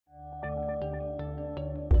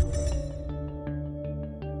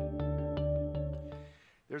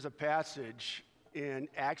There's a passage in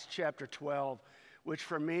Acts chapter 12, which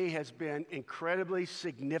for me has been incredibly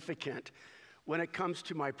significant when it comes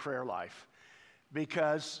to my prayer life,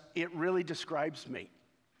 because it really describes me.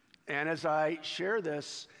 And as I share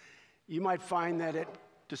this, you might find that it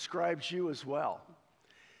describes you as well.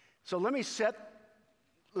 So let me set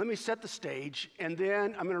the stage, and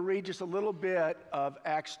then I'm going to read just a little bit of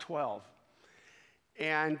Acts 12.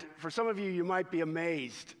 And for some of you, you might be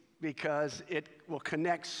amazed because it will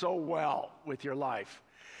connect so well with your life.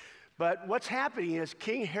 But what's happening is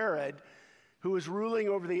King Herod, who is ruling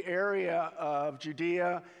over the area of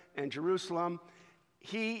Judea and Jerusalem,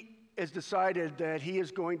 he has decided that he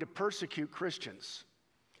is going to persecute Christians.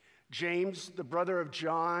 James, the brother of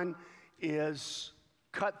John, is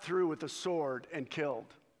cut through with a sword and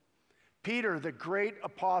killed. Peter, the great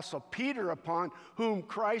apostle, Peter upon whom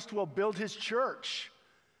Christ will build his church,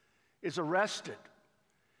 is arrested,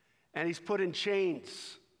 and he's put in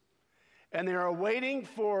chains. And they are waiting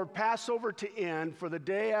for Passover to end, for the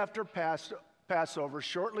day after Passover.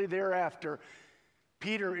 Shortly thereafter,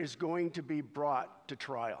 Peter is going to be brought to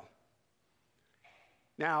trial.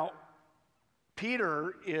 Now,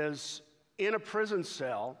 Peter is in a prison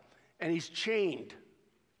cell, and he's chained.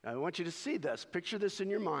 Now, I want you to see this. Picture this in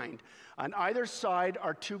your mind. On either side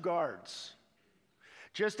are two guards.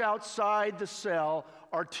 Just outside the cell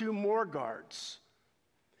are two more guards.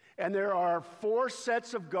 And there are 4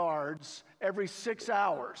 sets of guards every 6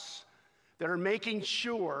 hours that are making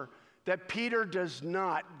sure that Peter does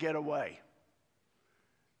not get away.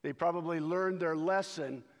 They probably learned their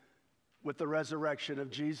lesson with the resurrection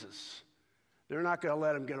of Jesus. They're not going to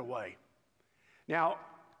let him get away. Now,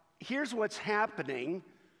 here's what's happening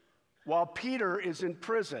while Peter is in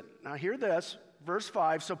prison. Now, hear this, verse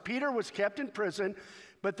 5. So Peter was kept in prison,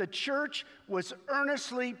 but the church was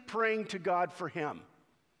earnestly praying to God for him.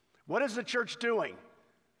 What is the church doing?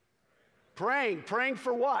 Praying. Praying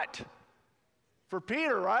for what? For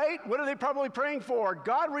Peter, right? What are they probably praying for?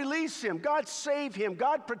 God release him. God save him.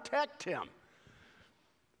 God protect him.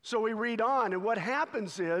 So we read on, and what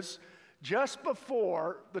happens is, just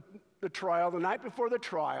before the trial, the night before the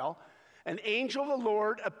trial, an angel of the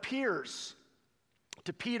Lord appears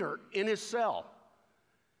to Peter in his cell.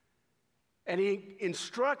 And he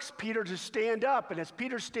instructs Peter to stand up. And as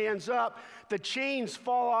Peter stands up, the chains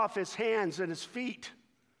fall off his hands and his feet.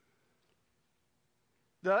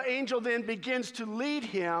 The angel then begins to lead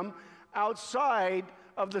him outside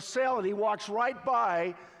of the cell, and he walks right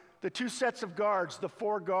by the 2 sets of guards, the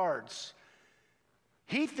 4 guards.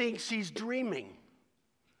 He thinks he's dreaming,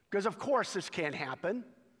 because of course this can't happen.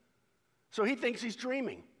 So he thinks he's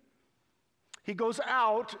dreaming. He goes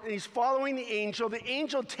out, and he's following the angel. The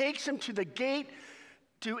angel takes him to the gate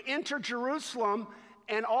to enter Jerusalem,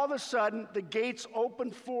 and all of a sudden, the gates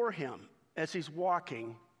open for him as he's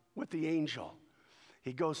walking with the angel.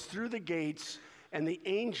 He goes through the gates, and the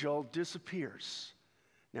angel disappears.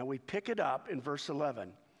 Now we pick it up in verse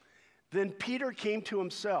 11. Then Peter came to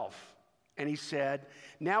himself, and he said,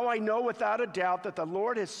 "Now I know without a doubt that the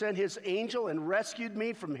Lord has sent his angel and rescued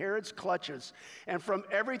me from Herod's clutches and from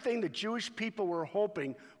everything the Jewish people were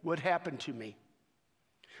hoping would happen to me."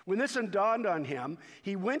 When this dawned on him,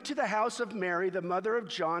 he went to the house of Mary, the mother of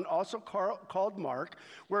John, also called Mark,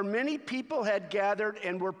 where many people had gathered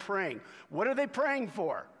and were praying. What are they praying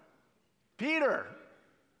for? Peter.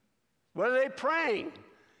 What are they praying?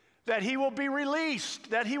 That he will be released,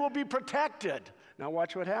 that he will be protected. Now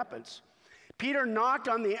watch what happens. Peter knocked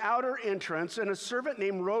on the outer entrance, and a servant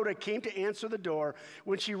named Rhoda came to answer the door.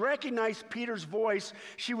 When she recognized Peter's voice,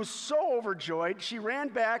 she was so overjoyed, she ran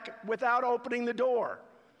back without opening the door.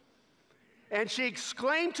 And she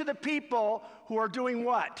exclaimed to the people who are doing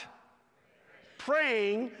what?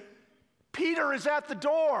 Praying, "Peter is at the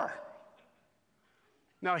door."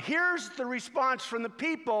 Now here's the response from the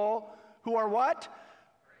people who are what?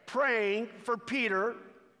 Praying for Peter.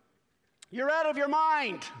 "You're out of your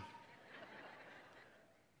mind."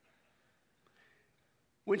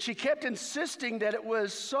 When she kept insisting that it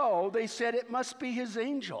was so, they said it must be his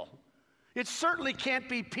angel. It certainly can't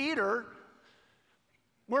be Peter.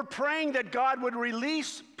 We're praying that God would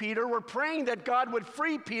release Peter. We're praying that God would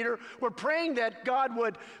free Peter. We're praying that God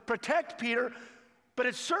would protect Peter. But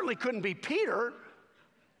it certainly couldn't be Peter.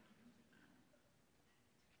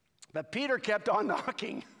 But Peter kept on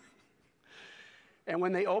knocking. And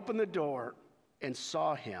when they opened the door and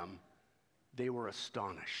saw him, they were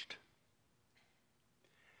astonished.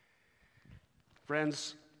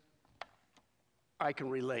 Friends, I can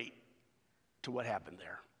relate to what happened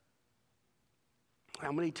there.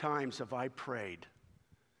 How many times have I prayed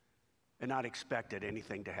and not expected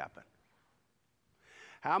anything to happen?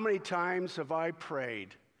 How many times have I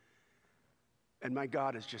prayed and my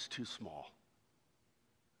God is just too small?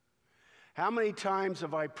 How many times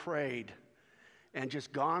have I prayed and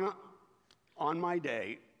just gone on my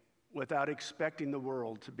day without expecting the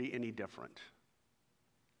world to be any different?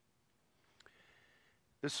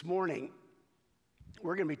 This morning,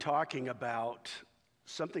 we're going to be talking about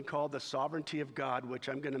something called the sovereignty of God, which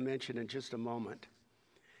I'm going to mention in just a moment.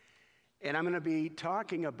 And I'm going to be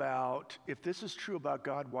talking about, if this is true about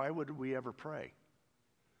God, why would we ever pray?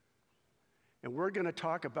 And we're going to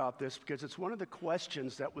talk about this because it's one of the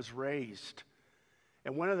questions that was raised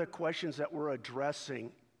and one of the questions that we're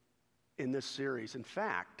addressing in this series. In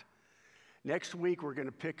fact, next week we're going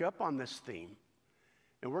to pick up on this theme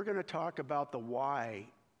and we're going to talk about the why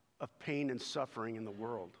of pain and suffering in the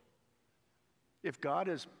world. If God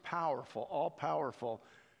is powerful, all-powerful,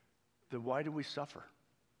 then why do we suffer?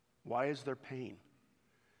 Why is there pain?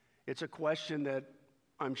 It's a question that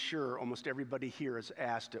I'm sure almost everybody here has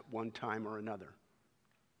asked at one time or another.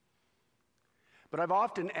 But I've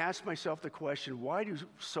often asked myself the question, why do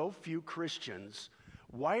so few Christians,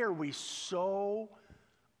 why are we so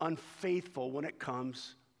unfaithful when it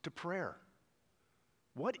comes to prayer?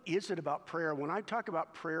 What is it about prayer? When I talk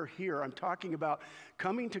about prayer here, I'm talking about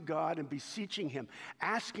coming to God and beseeching Him,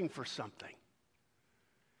 asking for something.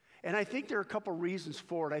 And I think there are a couple reasons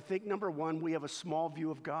for it. I think, number one, we have a small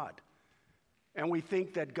view of God. And we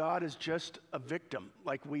think that God is just a victim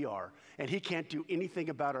like we are, and He can't do anything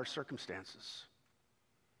about our circumstances.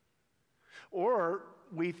 Or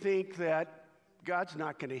we think that God's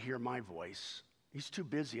not going to hear my voice. He's too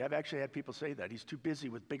busy. I've actually had people say that. He's too busy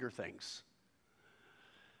with bigger things,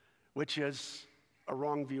 which is a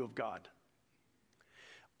wrong view of God.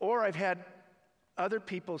 Or I've had other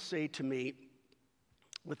people say to me,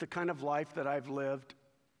 with the kind of life that I've lived,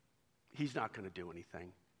 He's not going to do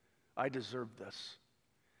anything. I deserve this.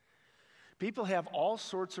 People have all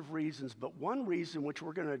sorts of reasons, but one reason which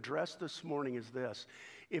we're going to address this morning is this.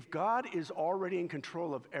 If God is already in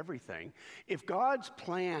control of everything, if God's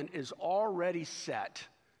plan is already set,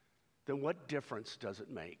 then what difference does it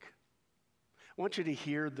make? I want you to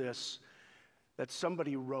hear this that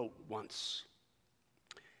somebody wrote once.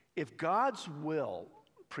 If God's will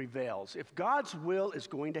prevails, if God's will is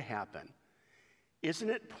going to happen, isn't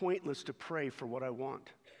it pointless to pray for what I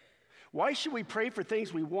want? Why should we pray for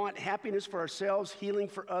things we want, happiness for ourselves, healing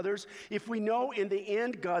for others, if we know in the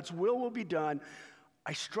end God's will be done?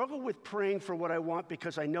 I struggle with praying for what I want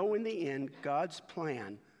because I know in the end God's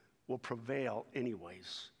plan will prevail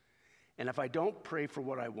anyways. And if I don't pray for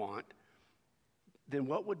what I want, then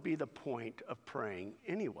what would be the point of praying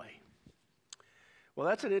anyway? Well,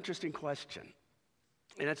 that's an interesting question.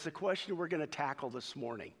 And it's the question we're going to tackle this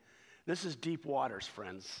morning. This is deep waters,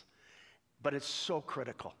 friends, but it's so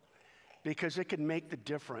critical because it can make the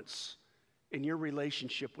difference in your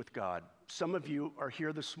relationship with God. Some of you are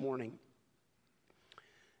here this morning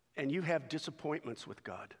and you have disappointments with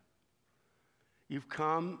God. You've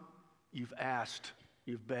come, you've asked,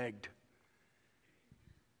 you've begged,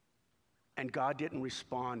 and God didn't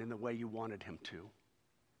respond in the way you wanted Him to.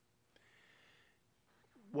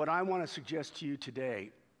 What I want to suggest to you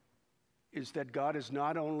today is that God is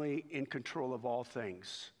not only in control of all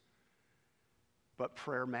things, but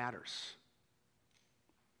prayer matters.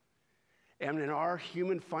 And in our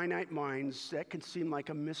human finite minds, that can seem like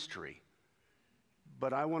a mystery.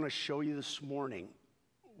 But I want to show you this morning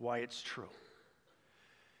why it's true.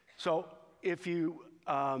 So if you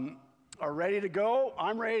are ready to go,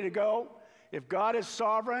 I'm ready to go. If God is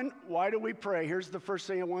sovereign, why do we pray? Here's the first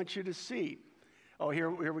thing I want you to see. Oh,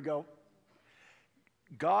 here we go.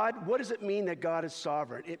 God, what does it mean that God is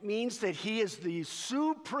sovereign? It means that He is the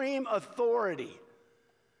supreme authority.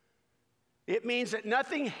 It means that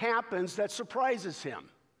nothing happens that surprises Him.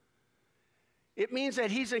 It means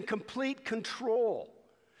that He's in complete control,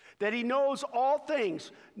 that He knows all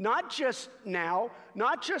things, not just now,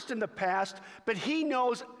 not just in the past, but He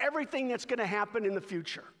knows everything that's going to happen in the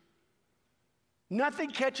future.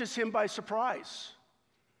 Nothing catches Him by surprise.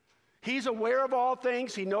 He's aware of all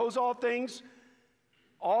things. He knows all things.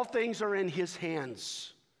 All things are in His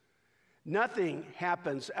hands. Nothing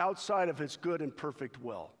happens outside of His good and perfect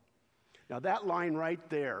will. Now that line right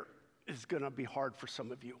there is going to be hard for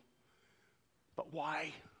some of you. But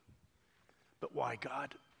why? But why,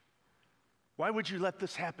 God? Why would you let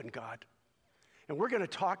this happen, God? And we're going to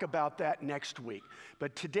talk about that next week.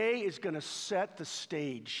 But today is going to set the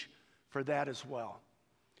stage for that as well.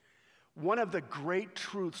 One of the great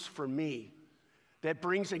truths for me that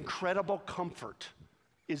brings incredible comfort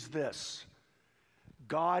is this: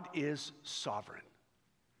 God is sovereign.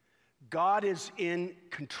 God is in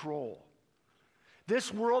control.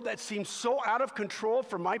 This world that seems so out of control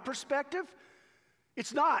from my perspective,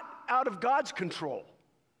 it's not out of God's control.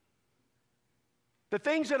 The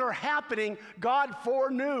things that are happening, God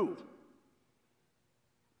foreknew.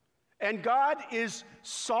 And God is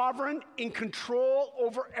sovereign, in control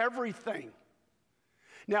over everything.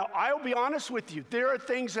 Now, I'll be honest with you. There are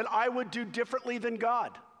things that I would do differently than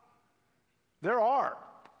God. There are.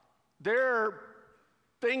 There are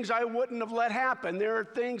things I wouldn't have let happen. There are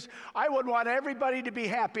things I wouldn't want everybody to be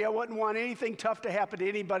happy. I wouldn't want anything tough to happen to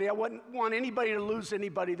anybody. I wouldn't want anybody to lose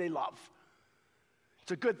anybody they love.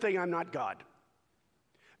 It's a good thing I'm not God.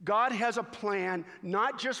 God has a plan,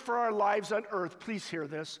 not just for our lives on earth. Please hear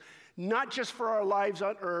this. Not just for our lives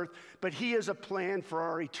on earth, but He has a plan for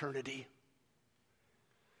our eternity.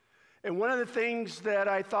 And one of the things that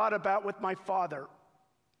I thought about with my father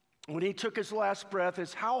when he took his last breath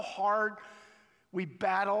is how hard we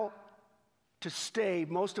battle to stay.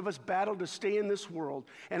 Most of us battle to stay in this world.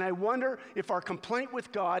 And I wonder if our complaint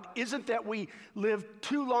with God isn't that we lived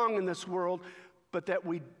too long in this world, but that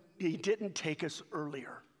He didn't take us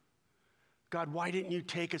earlier. God, why didn't you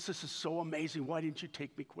take us? This is so amazing. Why didn't you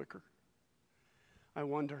take me quicker? I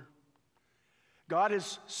wonder. God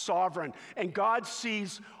is sovereign, and God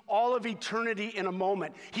sees all of eternity in a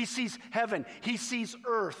moment. He sees heaven. He sees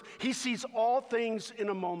earth. He sees all things in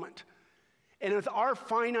a moment. And with our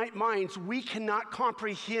finite minds, we cannot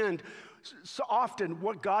comprehend so often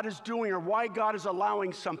what God is doing or why God is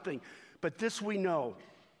allowing something. But this we know.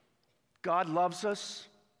 God loves us,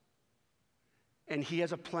 and He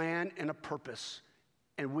has a plan and a purpose,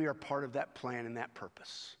 and we are part of that plan and that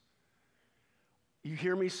purpose. You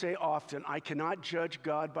hear me say often, I cannot judge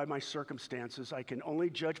God by my circumstances. I can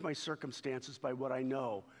only judge my circumstances by what I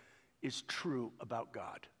know is true about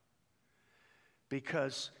God.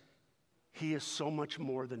 Because He is so much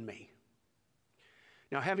more than me.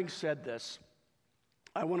 Now, having said this,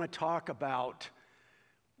 I want to talk about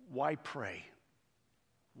why pray.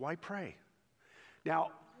 Why pray?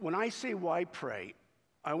 Now, when I say why pray,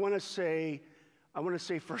 I want to say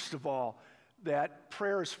first of all, that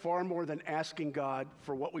prayer is far more than asking God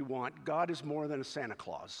for what we want. God is more than a Santa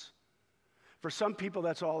Claus. For some people,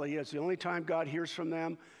 that's all He is. The only time God hears from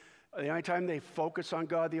them, the only time they focus on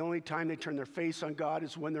God, the only time they turn their face on God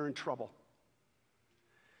is when they're in trouble.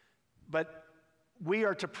 But we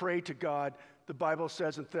are to pray to God. The Bible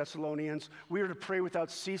says in Thessalonians, we are to pray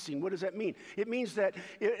without ceasing. What does that mean? It means that,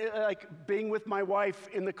 like being with my wife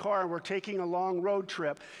in the car and we're taking a long road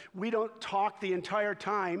trip, we don't talk the entire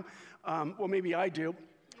time. Well, maybe I do,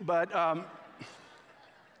 but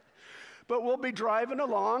we'll be driving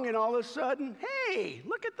along and all of a sudden, hey,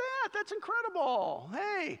 look at that. That's incredible.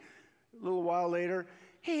 Hey, a little while later,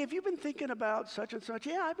 hey, have you been thinking about such and such?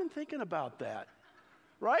 Yeah, I've been thinking about that.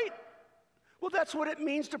 Right? Well, that's what it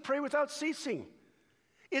means to pray without ceasing.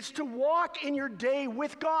 It's to walk in your day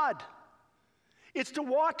with God. It's to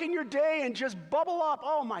walk in your day and just bubble up.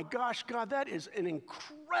 Oh my gosh, God, that is an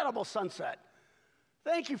incredible sunset.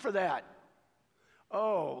 Thank you for that.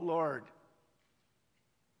 Oh, Lord,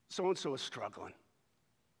 so-and-so is struggling.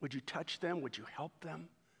 Would you touch them? Would you help them?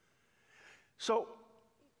 So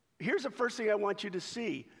here's the first thing I want you to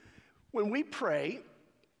see. When we pray,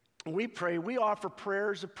 we offer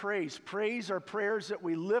prayers of praise. Praise are prayers that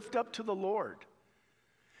we lift up to the Lord.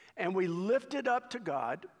 And we lift it up to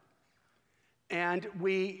God, and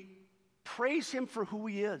we praise Him for who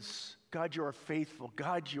He is. God, you are faithful.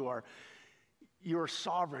 God, you are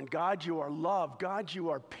sovereign. God, you are love. God, you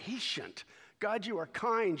are patient. God, you are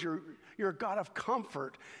kind. You're a God of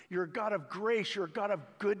comfort. You're a God of grace. You're a God of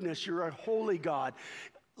goodness. You're a holy God.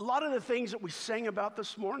 A lot of the things that we sang about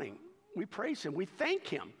this morning, we praise Him. We thank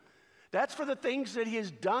Him. That's for the things that He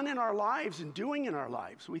has done in our lives and doing in our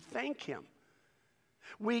lives. We thank Him.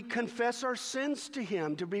 We confess our sins to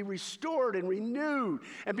Him to be restored and renewed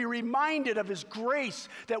and be reminded of His grace,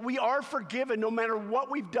 that we are forgiven no matter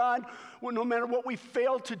what we've done, no matter what we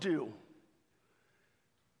failed to do.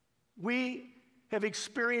 We have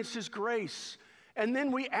experienced His grace, and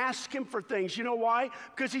then we ask Him for things. You know why?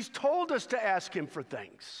 Because He's told us to ask Him for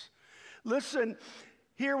things. Listen,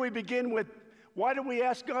 here we begin with, why do we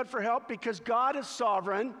ask God for help? Because God is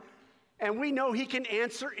sovereign, and we know He can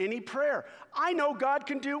answer any prayer. I know God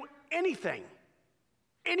can do anything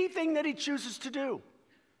that He chooses to do.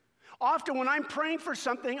 Often when I'm praying for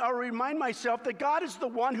something, I'll remind myself that God is the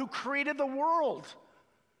one who created the world.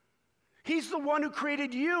 He's the one who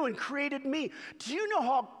created you and created me. Do you know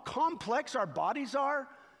how complex our bodies are?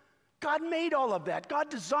 God made all of that. God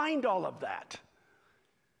designed all of that.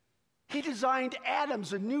 He designed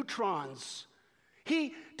atoms and neutrons.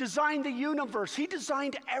 He designed the universe. He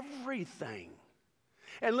designed everything.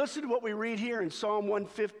 And listen to what we read here in Psalm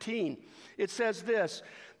 115. It says this,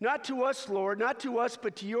 "Not to us, Lord, not to us,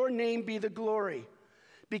 but to your name be the glory,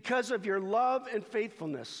 because of your love and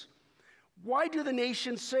faithfulness. Why do the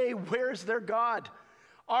nations say, 'Where is their God?'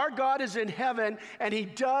 Our God is in heaven, and he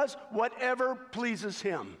does whatever pleases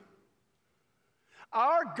him."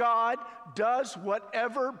 Our God does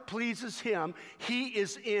whatever pleases him. He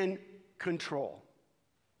is in control.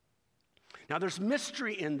 Now, there's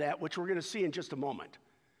mystery in that, which we're going to see in just a moment.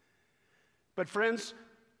 But friends,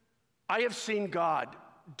 I have seen God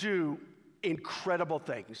do incredible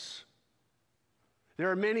things.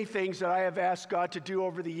 There are many things that I have asked God to do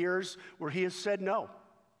over the years where he has said no.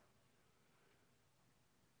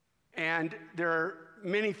 And there are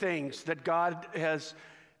many things that God has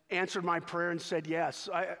answered my prayer and said yes.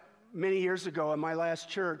 Many years ago in my last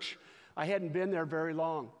church, I hadn't been there very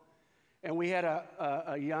long. And we had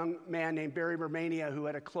a young man named Barry Romania who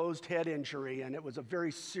had a closed head injury, and it was a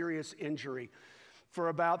very serious injury. For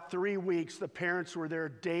about 3 weeks, the parents were there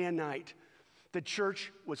day and night. The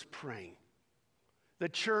church was praying. The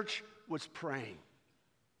church was praying.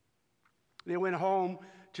 They went home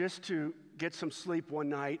just to get some sleep one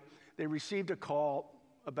night. They received a call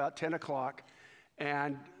about 10 o'clock,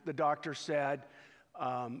 and the doctor said,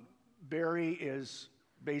 Barry is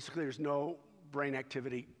basically, there's no brain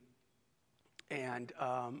activity. And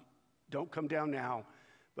don't come down now,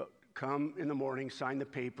 but come in the morning, sign the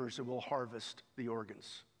papers, and we'll harvest the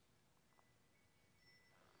organs.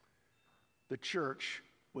 The church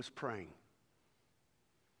was praying.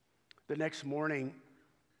 The next morning,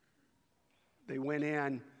 they went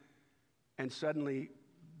in, and suddenly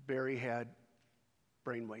Barry had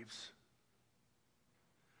brainwaves.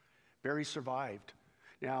 Barry survived.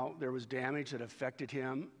 Now, there was damage that affected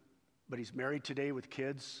him, but he's married today with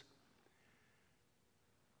kids.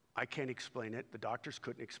 I can't explain it. The doctors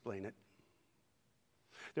couldn't explain it.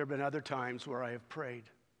 There have been other times where I have prayed.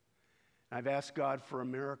 I've asked God for a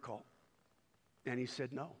miracle, and he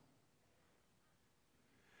said no.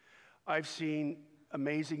 I've seen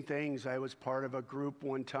amazing things. I was part of a group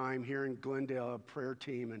one time here in Glendale, a prayer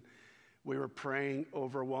team, and we were praying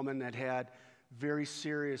over a woman that had very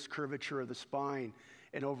serious curvature of the spine.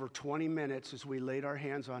 And over 20 minutes, as we laid our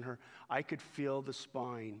hands on her, I could feel the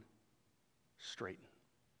spine straighten.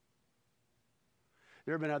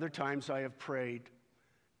 There have been other times I have prayed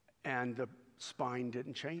and the spine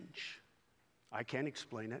didn't change. I can't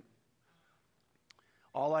explain it.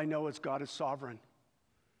 All I know is God is sovereign.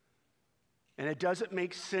 And it doesn't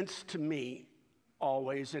make sense to me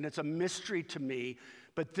always, and it's a mystery to me,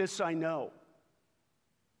 but this I know.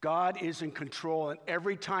 God is in control, and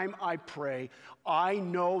every time I pray, I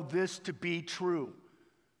know this to be true.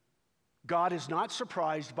 God is not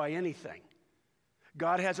surprised by anything.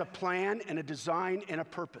 God has a plan and a design and a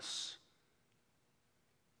purpose.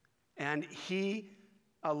 And he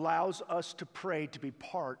allows us to pray to be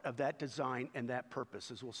part of that design and that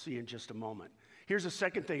purpose, as we'll see in just a moment. Here's a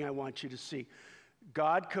second thing I want you to see.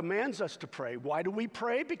 God commands us to pray. Why do we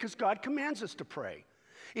pray? Because God commands us to pray.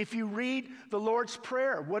 If you read the Lord's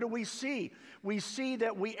Prayer, what do we see? We see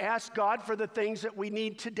that we ask God for the things that we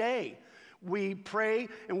need today. We pray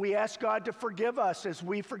and we ask God to forgive us as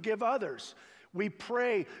we forgive others. We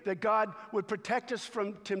pray that God would protect us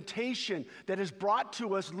from temptation that is brought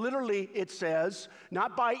to us, literally, it says,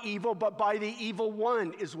 not by evil, but by the evil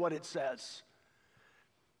one, is what it says.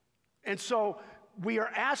 And so we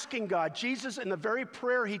are asking God. Jesus, in the very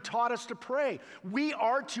prayer he taught us to pray, we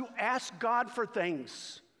are to ask God for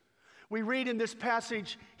things. We read in this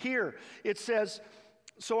passage here, it says,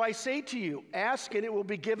 "So I say to you, ask and it will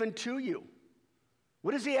be given to you."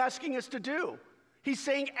 What is he asking us to do? He's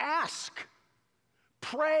saying ask.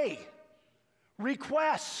 Pray,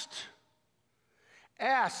 request,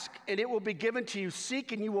 ask, and it will be given to you.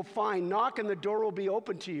 Seek, and you will find. Knock, and the door will be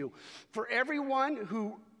open to you. For everyone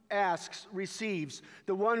who asks receives.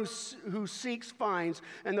 The one who seeks finds,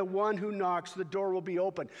 and the one who knocks, the door will be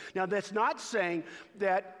open. Now, that's not saying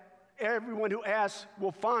that everyone who asks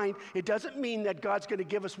will find. It doesn't mean that God's going to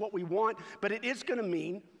give us what we want, but it is going to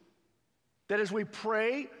mean that as we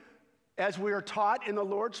pray, as we are taught in the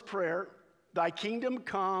Lord's Prayer, "Thy kingdom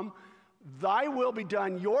come, thy will be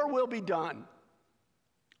done, your will be done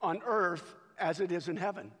on earth as it is in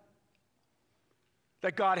heaven."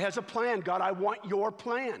 That God has a plan. God, I want your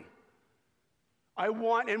plan. And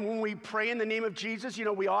when we pray in the name of Jesus,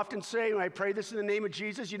 we often say, when I pray this in the name of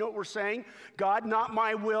Jesus, you know what we're saying? God, not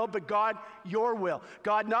my will, but God, your will.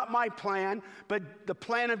 God, not my plan, but the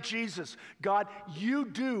plan of Jesus. God, you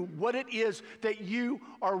do what it is that you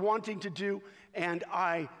are wanting to do, and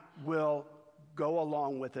I will go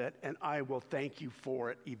along with it, and I will thank you for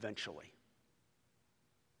it eventually.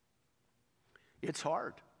 It's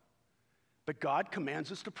hard, but God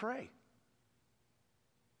commands us to pray.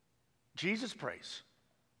 Jesus prays.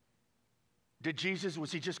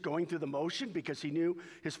 Was he just going through the motion because he knew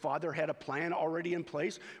his Father had a plan already in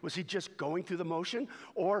place? Was he just going through the motion?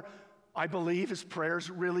 Or I believe his prayers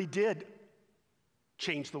really did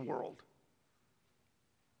change the world,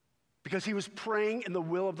 because he was praying in the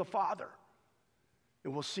will of the Father.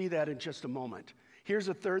 And we'll see that in just a moment. Here's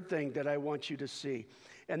a third thing that I want you to see,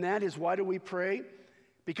 and that is, why do we pray?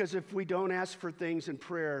 Because if we don't ask for things in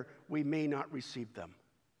prayer, we may not receive them.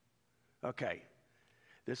 Okay,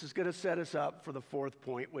 this is going to set us up for the fourth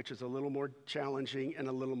point, which is a little more challenging and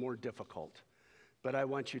a little more difficult. But I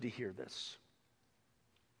want you to hear this.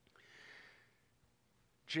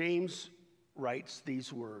 James writes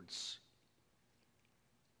these words.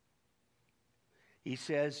 He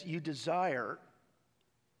says, "You desire,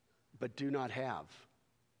 but do not have."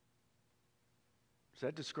 Does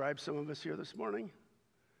that describe some of us here this morning?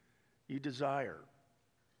 You desire,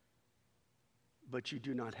 but you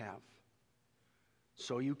do not have.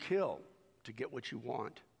 So you kill to get what you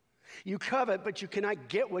want. You covet, but you cannot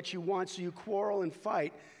get what you want, so you quarrel and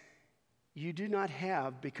fight. You do not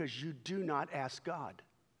have because you do not ask God.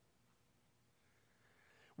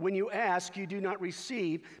 When you ask, you do not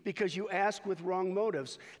receive because you ask with wrong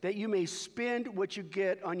motives, that you may spend what you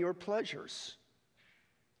get on your pleasures.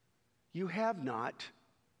 You have not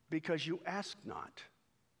because you ask not.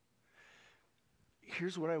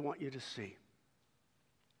 Here's what I want you to see.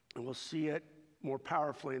 And we'll see it more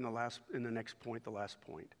powerfully in the next point, the last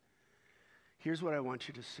point. Here's what I want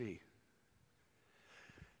you to see.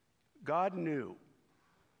 God knew,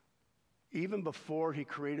 even before he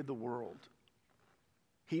created the world,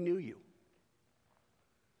 he knew you.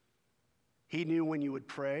 He knew when you would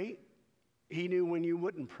pray. He knew when you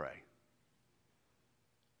wouldn't pray.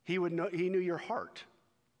 He knew your heart.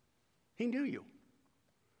 He knew you.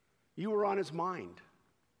 You were on his mind.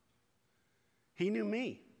 He knew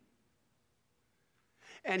me.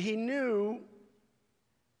 And he knew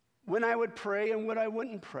when I would pray and when I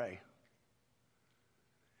wouldn't pray.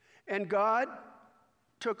 And God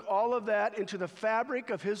took all of that into the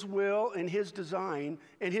fabric of his will and his design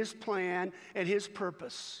and his plan and his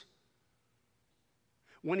purpose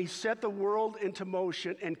when he set the world into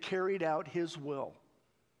motion and carried out his will.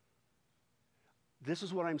 This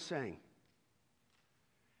is what I'm saying.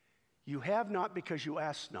 You have not because you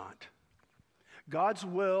ask not. God's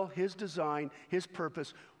will, his design, his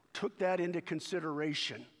purpose took that into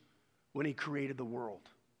consideration when he created the world.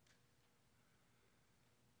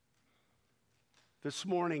 This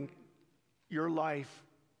morning, your life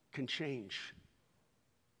can change.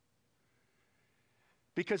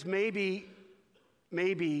 Because maybe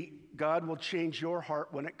God will change your heart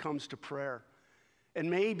when it comes to prayer.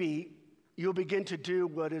 And maybe you'll begin to do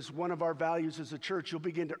what is one of our values as a church. You'll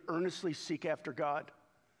begin to earnestly seek after God.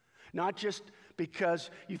 Not just because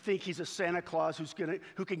you think he's a Santa Claus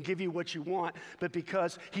who can give you what you want, but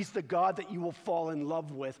because he's the God that you will fall in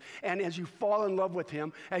love with. And as you fall in love with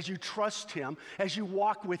him, as you trust him, as you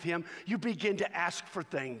walk with him, you begin to ask for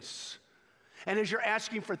things. And as you're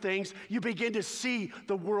asking for things, you begin to see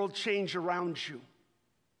the world change around you.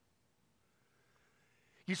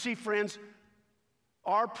 You see, friends,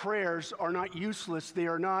 our prayers are not useless. They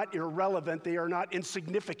are not irrelevant. They are not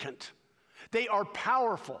insignificant. They are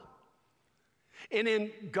powerful. And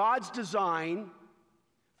in God's design,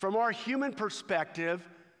 from our human perspective,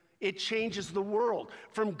 it changes the world.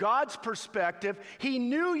 From God's perspective, he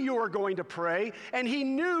knew you were going to pray, and he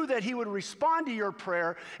knew that he would respond to your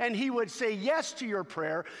prayer, and he would say yes to your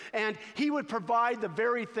prayer, and he would provide the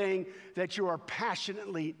very thing that you are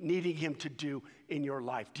passionately needing him to do in your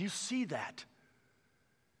life. Do you see that?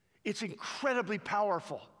 It's incredibly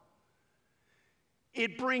powerful.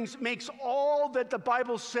 It makes all that the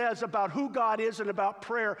Bible says about who God is and about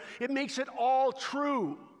prayer, it makes it all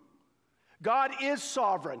true. God is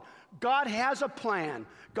sovereign. God has a plan.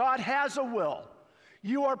 God has a will.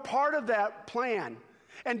 You are part of that plan.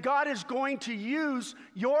 And God is going to use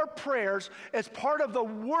your prayers as part of the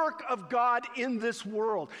work of God in this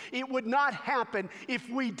world. It would not happen if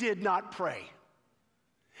we did not pray.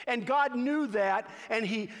 And God knew that, and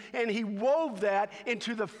he wove that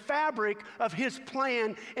into the fabric of his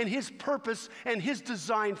plan and his purpose and his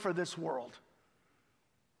design for this world.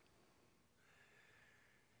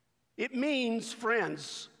 It means,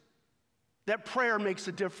 friends, that prayer makes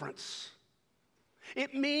a difference.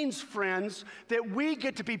 It means, friends, that we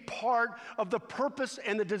get to be part of the purpose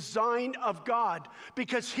and the design of God,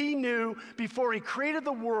 because he knew before he created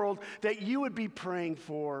the world that you would be praying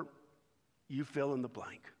for You fill in the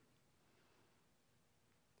blank.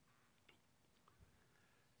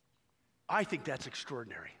 I think that's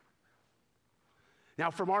extraordinary.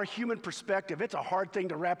 Now, from our human perspective, it's a hard thing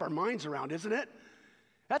to wrap our minds around, isn't it?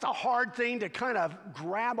 That's a hard thing to kind of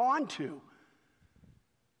grab onto.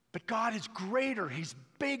 But God is greater. He's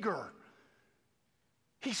bigger.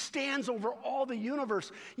 He stands over all the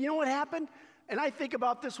universe. You know what happened? And I think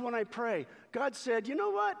about this when I pray. God said, you know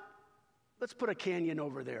what? Let's put a canyon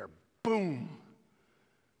over there. Boom.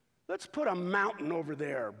 Let's put a mountain over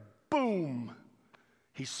there. Boom.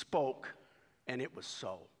 He spoke, and it was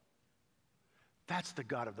so. That's the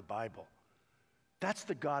God of the Bible. That's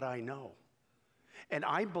the God I know. And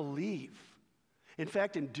I believe. In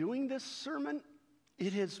fact, in doing this sermon,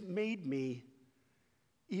 it has made me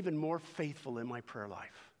even more faithful in my prayer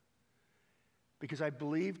life. Because I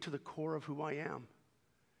believe to the core of who I am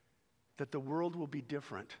that the world will be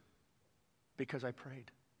different because I prayed.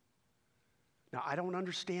 Now, I don't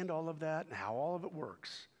understand all of that and how all of it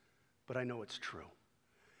works, but I know it's true.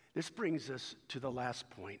 This brings us to the last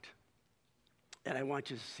point, and I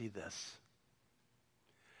want you to see this.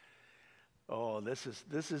 Oh, this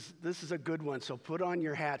is a good one, so put on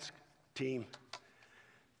your hats, team.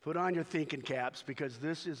 Put on your thinking caps, because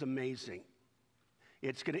this is amazing.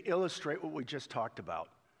 It's going to illustrate what we just talked about.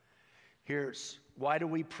 Here's why do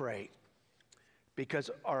we pray? Because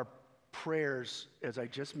our prayers, as I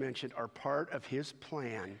just mentioned, are part of His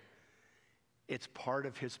plan. It's part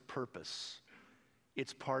of His purpose.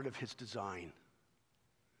 It's part of His design.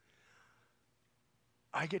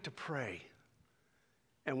 I get to pray,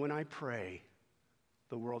 and when I pray,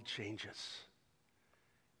 the world changes.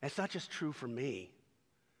 And it's not just true for me.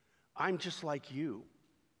 I'm just like you.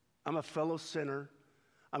 I'm a fellow sinner.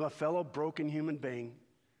 I'm a fellow broken human being.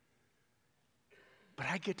 But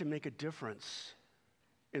I get to make a difference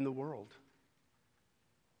in the world.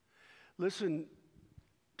 Listen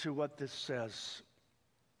to what this says.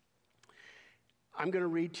 I'm going to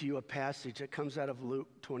read to you a passage that comes out of Luke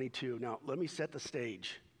 22. Now, let me set the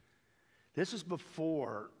stage. This is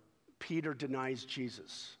before Peter denies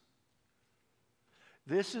Jesus.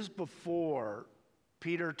 This is before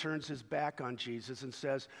Peter turns his back on Jesus and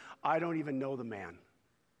says, I don't even know the man.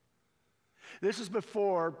 This is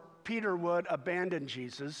before Peter would abandon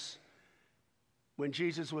Jesus when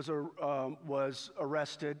Jesus was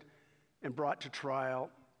arrested and brought to trial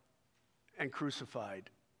and crucified.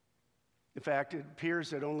 In fact, it appears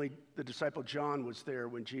that only the disciple John was there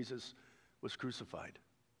when Jesus was crucified.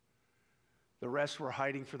 The rest were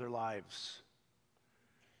hiding for their lives.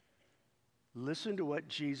 Listen to what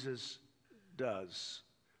Jesus does.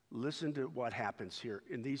 Listen to what happens here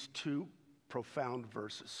in these two profound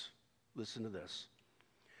verses. Listen to this.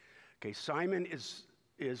 Okay, Simon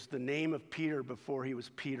is the name of Peter before he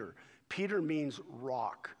was Peter. Peter means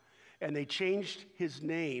rock. And they changed his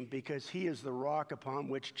name because he is the rock upon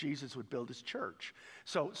which Jesus would build his church.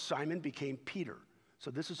 So Simon became Peter. So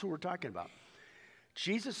this is who we're talking about.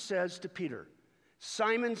 Jesus says to Peter,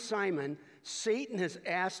 Simon, Simon, Satan has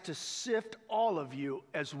asked to sift all of you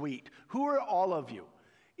as wheat. Who are all of you?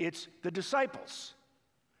 It's the disciples.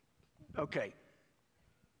 Okay.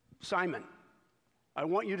 Simon, I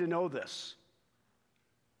want you to know this.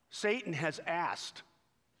 Satan has asked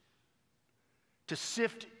to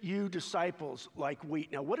sift you disciples like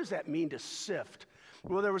wheat. Now, what does that mean, to sift?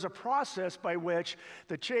 Well, there was a process by which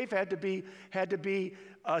the chaff had to be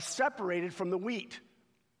separated from the wheat.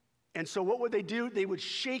 And so what would they do? They would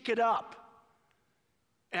shake it up.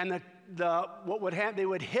 And what would happen, they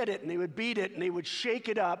would hit it and they would beat it and they would shake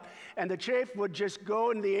it up, and the chaff would just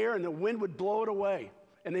go in the air and the wind would blow it away,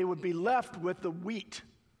 and they would be left with the wheat.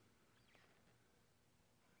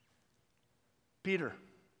 Peter,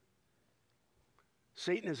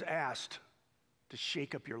 Satan has asked to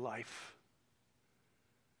shake up your life.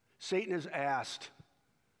 Satan has asked,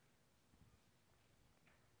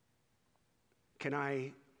 can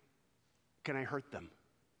I hurt them?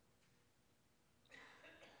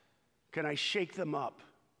 Can I shake them up?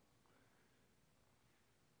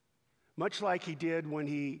 Much like he did when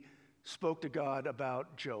he spoke to God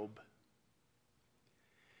about Job.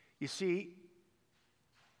 You see,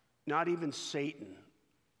 not even Satan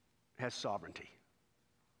has sovereignty.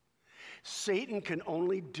 Satan can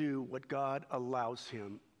only do what God allows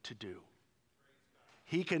him to do.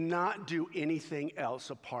 He cannot do anything else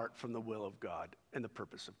apart from the will of God and the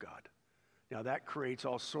purpose of God. Now, that creates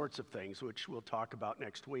all sorts of things, which we'll talk about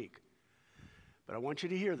next week. But I want you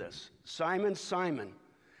to hear this. Simon, Simon,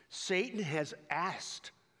 Satan has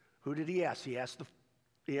asked. Who did he ask? He asked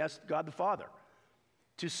God the Father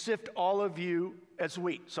to sift all of you as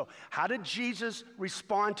wheat. So how did Jesus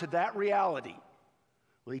respond to that reality?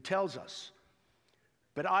 Well, he tells us.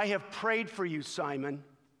 But I have prayed for you, Simon.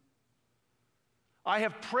 I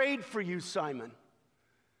have prayed for you, Simon.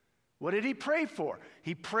 What did he pray for?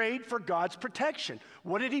 He prayed for God's protection.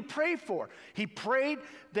 What did he pray for? He prayed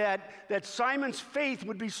that Simon's faith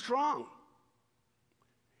would be strong,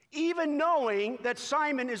 even knowing that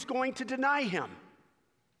Simon is going to deny him,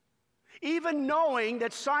 even knowing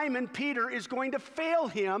that Simon Peter is going to fail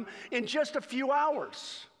him in just a few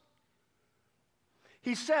hours.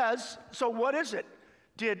 He says, so what is it?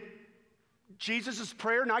 Did Jesus'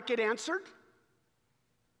 prayer not get answered?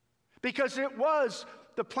 Because it was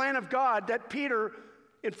the plan of God that Peter,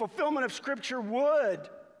 in fulfillment of Scripture, would,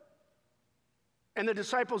 and the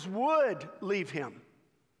disciples would leave him.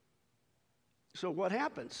 So what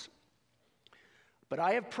happens? But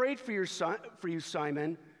I have prayed for you,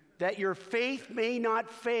 Simon, that your faith may not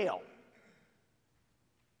fail.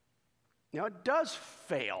 Now it does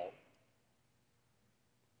fail.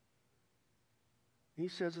 He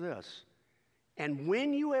says this, and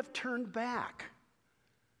when you have turned back,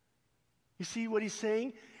 you see what he's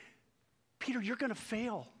saying? Peter, you're going to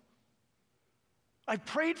fail. I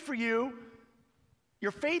prayed for you.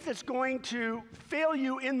 Your faith is going to fail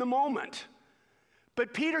you in the moment.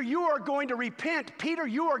 But Peter, you are going to repent. Peter,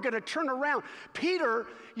 you are going to turn around. Peter,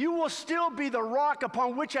 you will still be the rock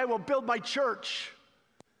upon which I will build my church.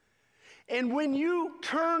 And when you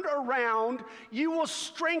turn around, you will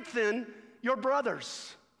strengthen your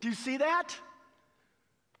brothers. Do you see that?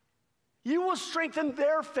 You will strengthen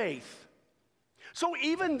their faith. So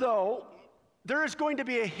even though there is going to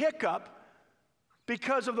be a hiccup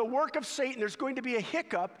because of the work of Satan, there's going to be a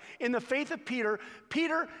hiccup in the faith of Peter.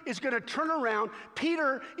 Peter is going to turn around.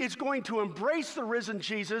 Peter is going to embrace the risen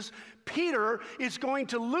Jesus. Peter is going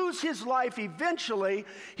to lose his life eventually.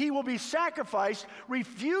 He will be sacrificed,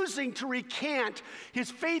 refusing to recant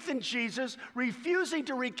his faith in Jesus, refusing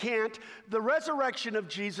to recant the resurrection of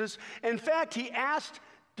Jesus. In fact, he asked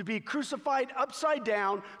to be crucified upside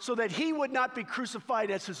down so that he would not be crucified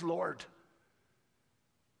as his Lord.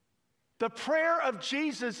 The prayer of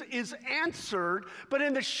Jesus is answered, but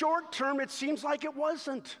in the short term, it seems like it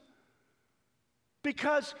wasn't.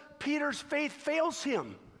 Because Peter's faith fails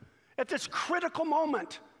him at this critical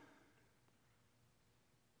moment.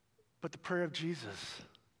 But the prayer of Jesus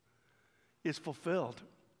is fulfilled.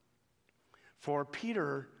 For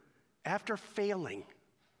Peter, after failing,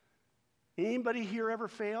 anybody here ever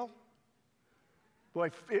fail?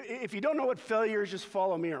 Boy, if you don't know what failure is, just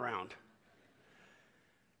follow me around.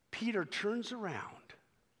 Peter turns around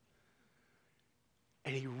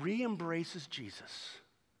and he re-embraces Jesus.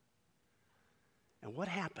 And what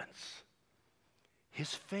happens?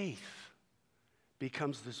 His faith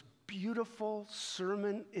becomes this beautiful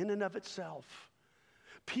sermon in and of itself.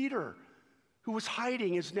 Peter, who was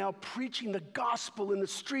hiding, is now preaching the gospel in the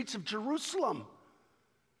streets of Jerusalem.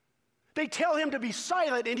 They tell him to be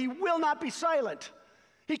silent, and he will not be silent.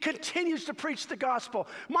 He continues to preach the gospel.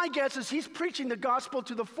 My guess is he's preaching the gospel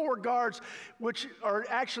to the 4 guards, which are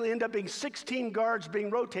actually end up being 16 guards being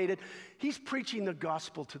rotated. He's preaching the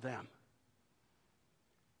gospel to them.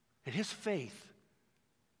 And his faith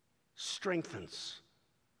strengthens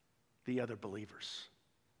the other believers.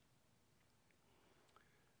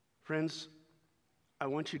 Friends, I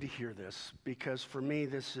want you to hear this, because for me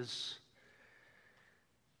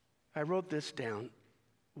I wrote this down.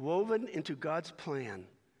 Woven into God's plan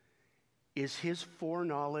is his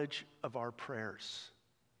foreknowledge of our prayers.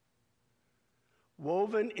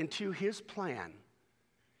 Woven into his plan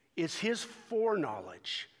is his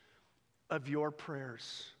foreknowledge of your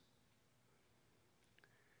prayers.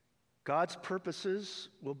 God's purposes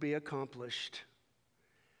will be accomplished,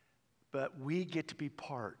 but we get to be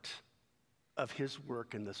part of his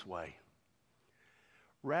work in this way.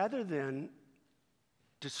 Rather than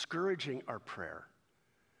discouraging our prayer,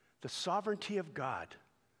 the sovereignty of God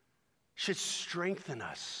should strengthen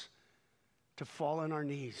us to fall on our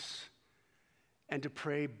knees and to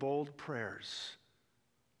pray bold prayers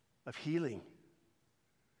of healing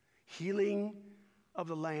of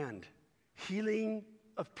the land, healing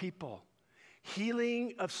of people,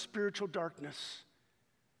 healing of spiritual darkness.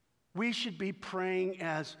 We should be praying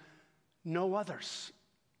as no others,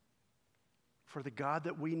 for the God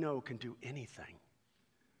that we know can do anything.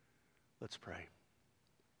 Let's pray.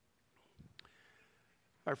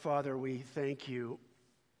 Our Father, we thank you.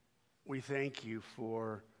 We thank you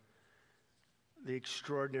for the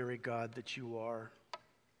extraordinary God that you are.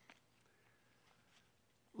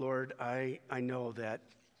 Lord, I know that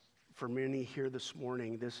for many here this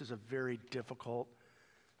morning, this is a very difficult,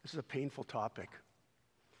 this is a painful topic.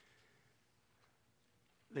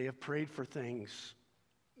 They have prayed for things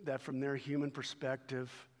that from their human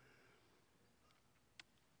perspective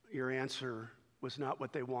your answer was not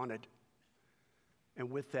what they wanted. And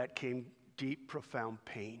with that came deep, profound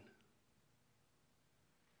pain.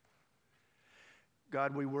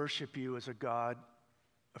 God, we worship you as a God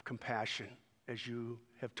of compassion, as you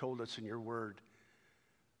have told us in your word.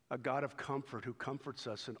 A God of comfort who comforts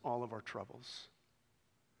us in all of our troubles.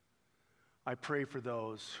 I pray for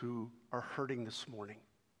those who are hurting this morning.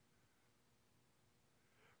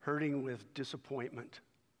 Hurting with disappointment.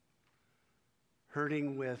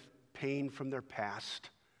 Hurting with pain from their past.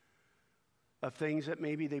 Of things that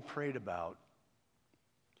maybe they prayed about.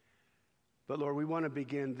 But Lord, we want to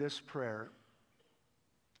begin this prayer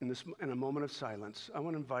in a moment of silence. I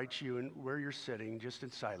want to invite you, and where you're sitting, just in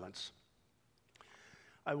silence,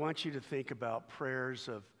 I want you to think about prayers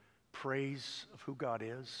of praise of who God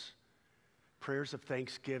is, prayers of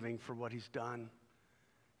thanksgiving for what he's done.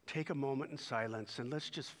 Take a moment in silence and let's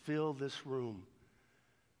just fill this room.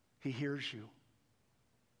 He hears you.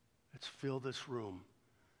 Let's fill this room.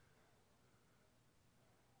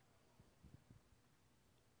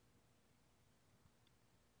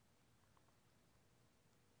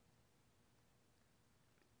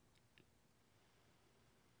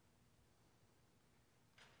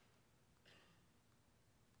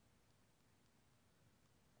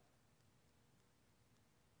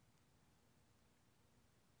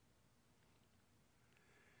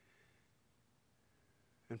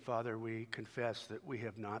 And Father, we confess that we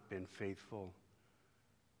have not been faithful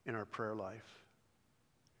in our prayer life.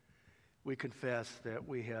 We confess that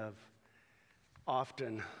we have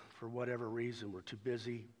often, for whatever reason, we're too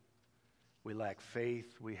busy. We lack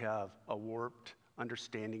faith. We have a warped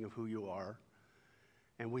understanding of who you are.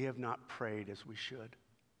 And we have not prayed as we should.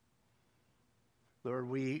 Lord,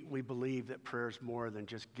 we believe that prayer is more than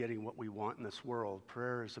just getting what we want in this world.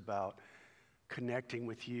 Prayer is about connecting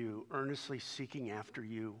with you, earnestly seeking after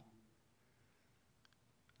you,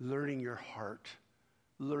 learning your heart,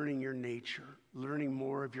 learning your nature, learning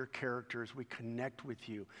more of your character as we connect with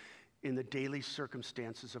you in the daily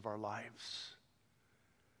circumstances of our lives.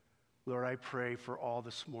 Lord, I pray for all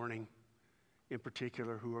this morning, in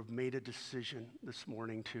particular, who have made a decision this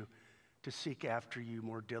morning to seek after you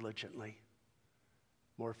more diligently,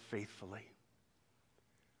 more faithfully.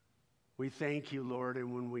 We thank you, Lord,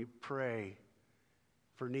 and when we pray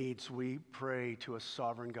for needs, we pray to a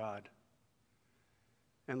sovereign God.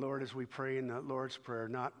 And Lord, as we pray in the Lord's Prayer,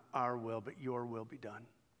 not our will, but your will be done.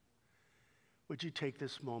 Would you take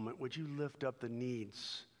this moment? Would you lift up the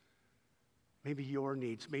needs? Maybe your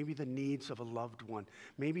needs, maybe the needs of a loved one,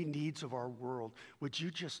 maybe needs of our world. Would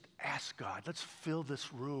you just ask God? Let's fill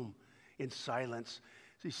this room in silence,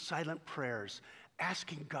 these silent prayers,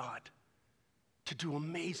 asking God to do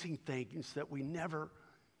amazing things that we never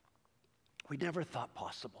thought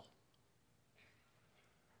possible.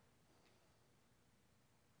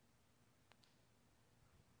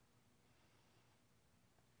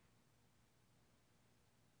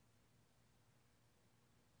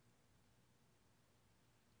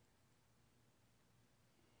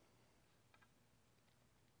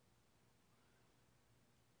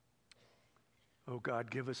 Oh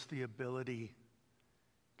God, give us the ability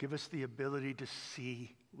to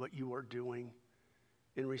see what you are doing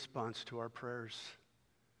in response to our prayers.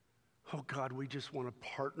 Oh God, we just want to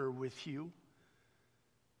partner with you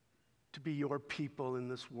to be your people in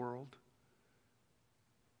this world.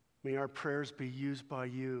 May our prayers be used by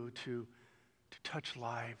you to touch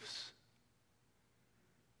lives,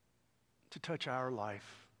 to touch our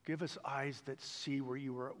life. Give us eyes that see where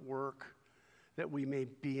you are at work, that we may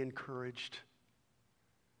be encouraged.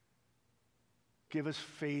 Give us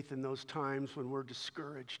faith in those times when we're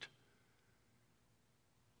discouraged.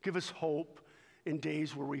 Give us hope in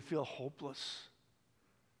days where we feel hopeless.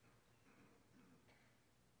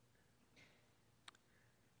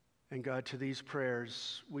 And God, to these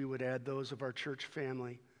prayers, we would add those of our church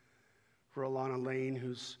family. For Alana Lane,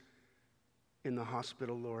 who's in the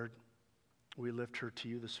hospital, Lord, we lift her to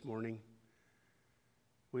you this morning.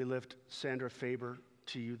 We lift Sandra Faber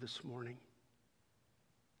to you this morning.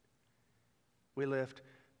 We lift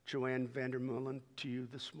Joanne Vandermeulen to you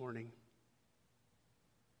this morning.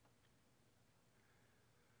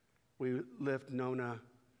 We lift Nona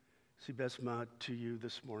Sibesma to you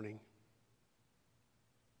this morning.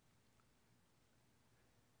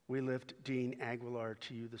 We lift Dean Aguilar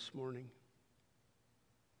to you this morning.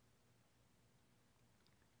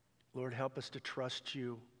 Lord, help us to trust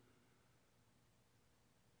you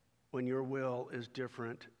when your will is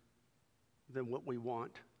different than what we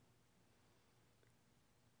want.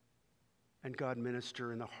 And God,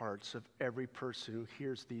 minister in the hearts of every person who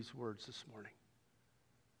hears these words this morning.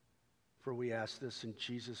 For we ask this in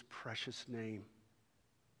Jesus' precious name.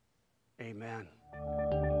 Amen.